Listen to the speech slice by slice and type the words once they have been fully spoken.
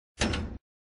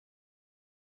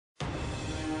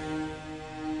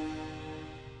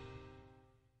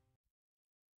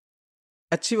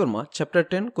H.C. Verma, Chapter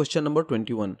 10, Question number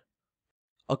 21.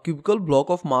 A cubical block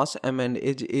of mass m and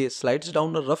edge A slides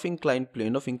down a rough inclined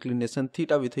plane of inclination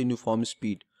theta with a uniform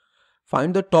speed.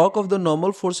 Find the torque of the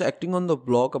normal force acting on the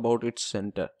block about its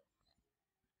center.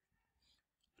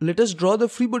 Let us draw the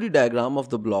free body diagram of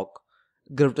the block.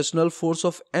 Gravitational force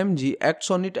of mg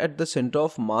acts on it at the center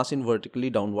of mass in vertically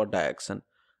downward direction.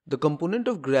 The component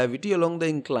of gravity along the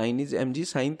incline is mg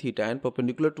sin theta and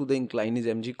perpendicular to the incline is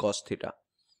mg cos theta.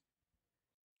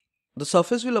 The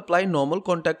surface will apply normal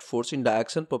contact force in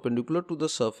direction perpendicular to the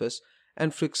surface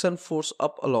and friction force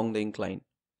up along the incline.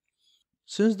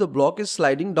 Since the block is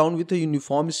sliding down with a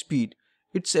uniform speed,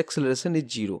 its acceleration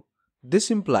is 0.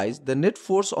 This implies the net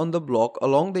force on the block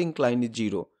along the incline is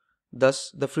 0.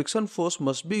 Thus, the friction force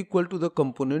must be equal to the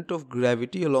component of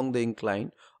gravity along the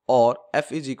incline, or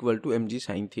F is equal to mg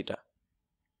sin theta.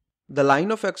 The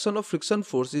line of action of friction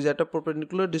force is at a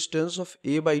perpendicular distance of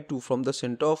a by 2 from the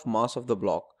center of mass of the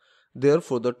block.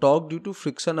 Therefore, the torque due to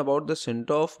friction about the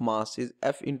center of mass is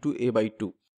F into a by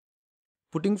 2.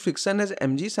 Putting friction as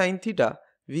mg sin theta,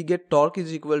 we get torque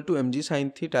is equal to mg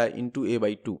sin theta into a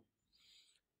by 2.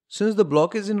 Since the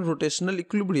block is in rotational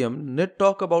equilibrium, net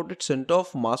torque about its center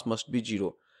of mass must be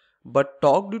 0. But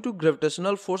torque due to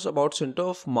gravitational force about center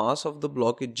of mass of the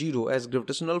block is 0 as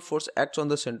gravitational force acts on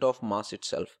the center of mass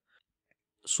itself.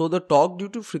 So the torque due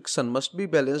to friction must be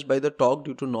balanced by the torque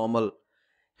due to normal.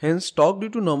 Hence, torque due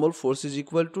to normal force is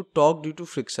equal to torque due to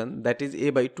friction, that is a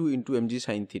by 2 into mg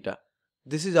sin theta.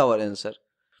 This is our answer.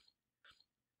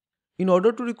 In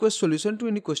order to request solution to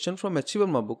any question from H.C.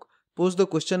 Verma book, post the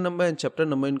question number and chapter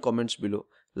number in comments below.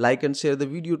 Like and share the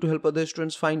video to help other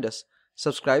students find us.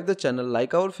 Subscribe the channel,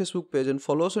 like our Facebook page and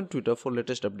follow us on Twitter for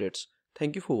latest updates.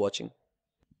 Thank you for watching.